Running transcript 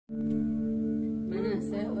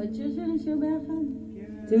נעשה עוד שיר שנשיר ביחד?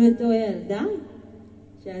 רוצים את ילדה?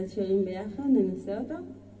 שאז שרים ביחד, ננסה אותו?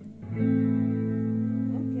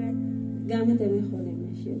 אוקיי. גם אתם יכולים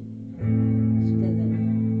לשיר. שתדל.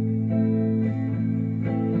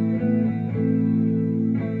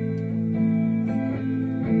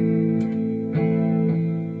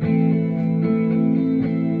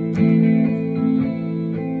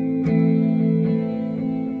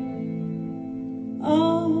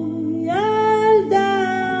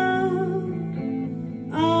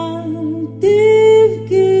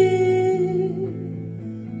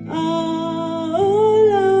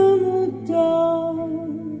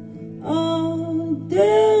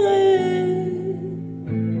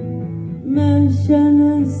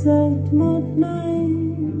 שנשאת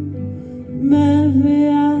מותניים,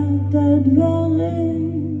 מביאה את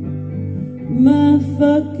הדברים,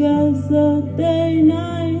 מפקסת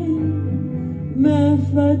עיניים,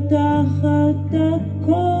 מפתחת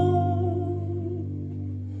הכל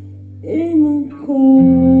עם הכל.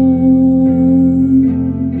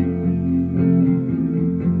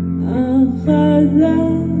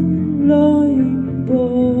 החזר לא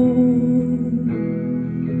ייפול.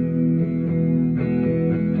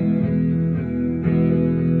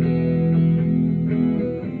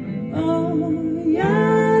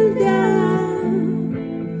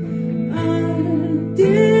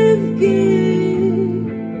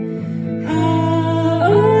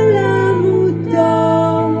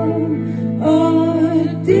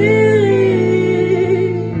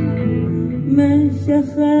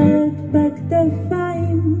 משחררת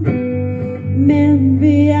בכתפיים,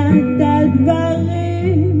 מביאה את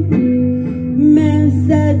הדברים,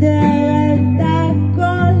 מסדרת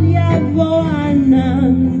הכל, יבוא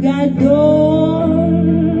ענן גדול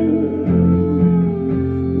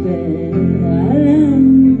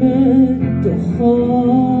ועלם בתוכו.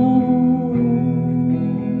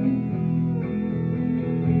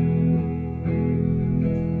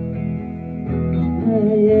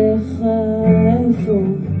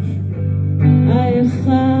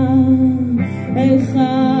 איך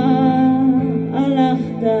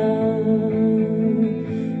הלכת?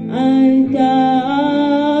 הייתה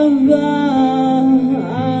אהבה,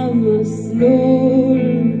 המסלול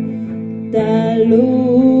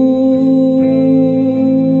תלול,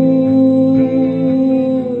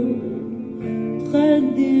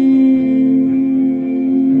 חדים,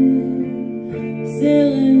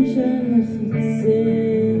 סירים של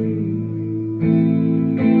לחצים.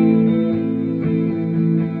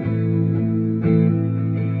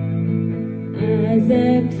 אז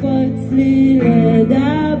אקפוץ לי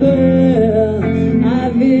לדבר,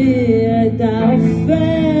 אביא את העופרת,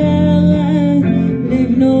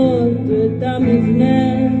 לבנות את המבנה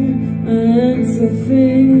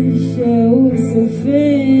האינסופי שהוא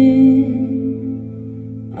סופי.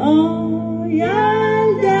 או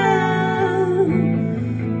ילדה,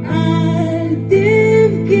 אל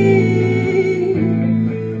תבכי,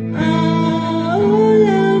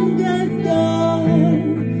 העולם גדול,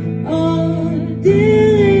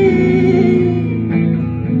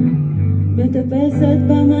 מטפסת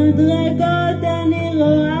במדרגות, אני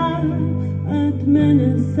רואה, את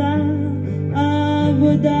מנסה,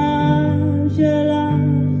 העבודה שלך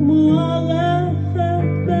מוארכת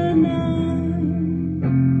בעיניי.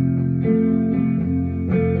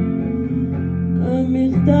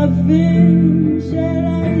 המכתבים של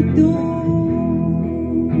העידוד,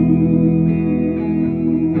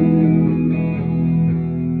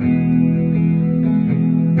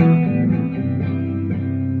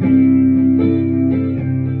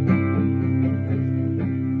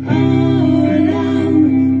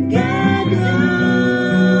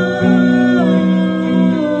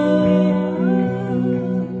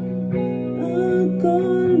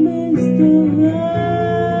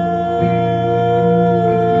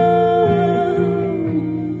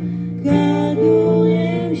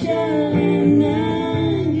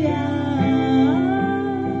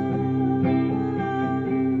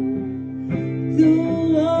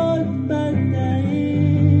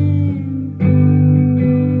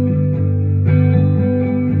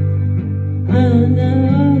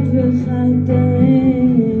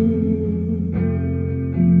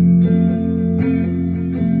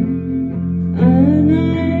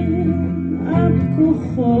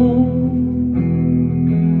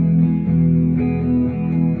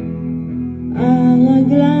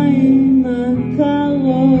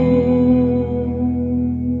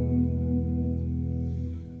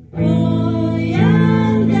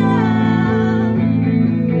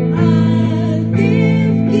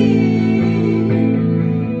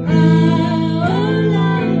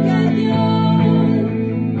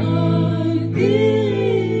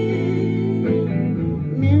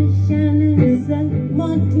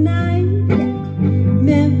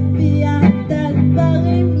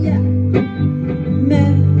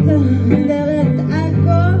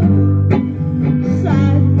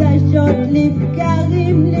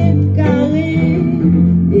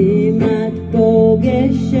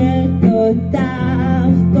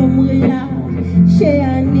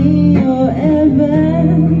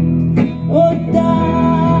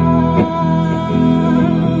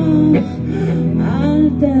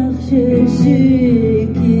 אותי,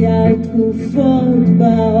 כי התקופות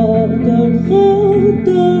באות הולכות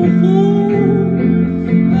הולכות,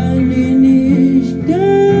 אני נשטפת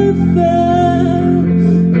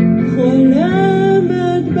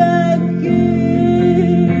חולמת בכיס.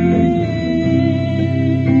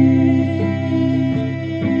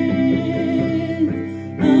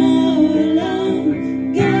 העולם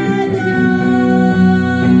גדול,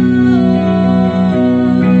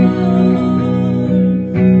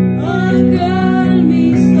 הכל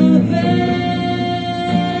מסתובב,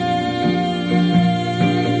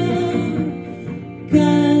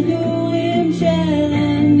 כדורים של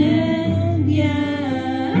אנרגיה,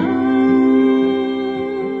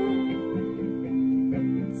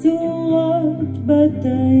 צורות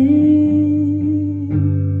בתאים,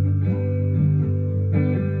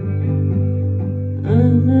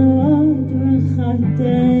 הנאות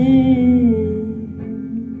וחטאים,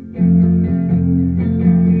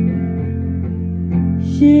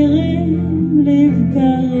 שירים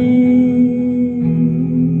לבקרים.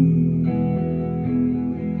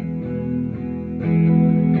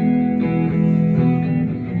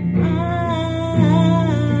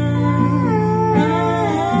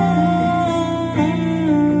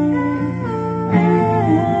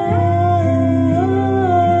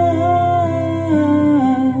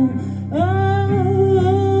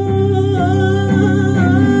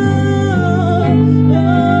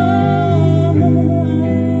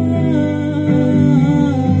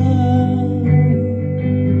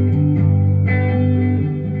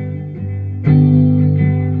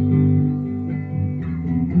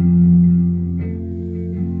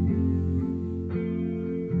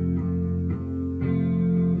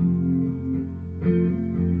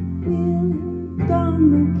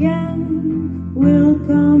 We'll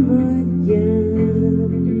come again.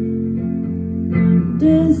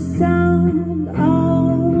 The sound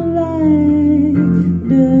of life,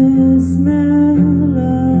 the smell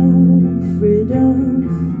of freedom.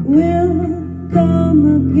 We'll come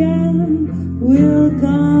again. We'll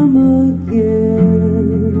come again.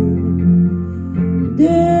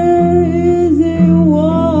 There is a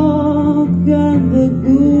walk and the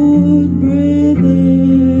good breathing.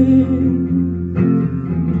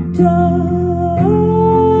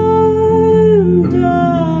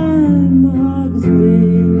 Time hugs me,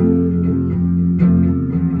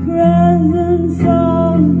 presence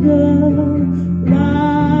of the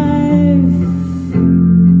life.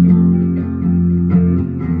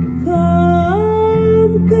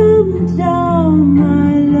 Come down,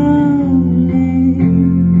 my lovely.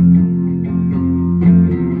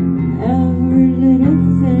 Every little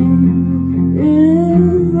thing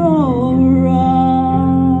is alright.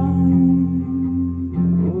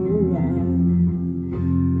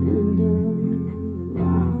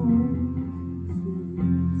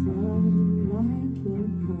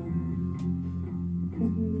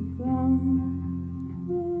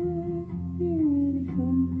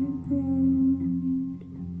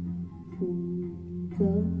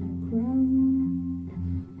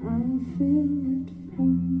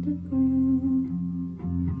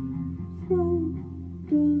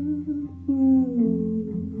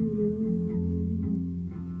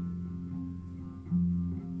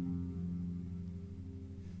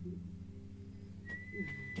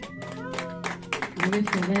 אביב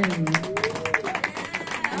סובל.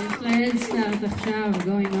 יש לה הדסטארט עכשיו,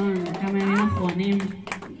 going on, כמה ימים אחרונים,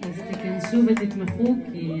 אז תיכנסו ותתמכו,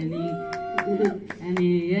 כי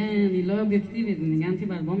אני לא אובייקטיבית, ניגנתי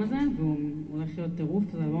באלבום הזה, והוא הולך להיות טירוף,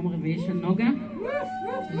 זה האלבום הרביעי של נוגה,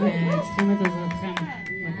 וצריכים את עזרתכם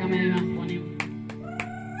בכמה ימים האחרונים.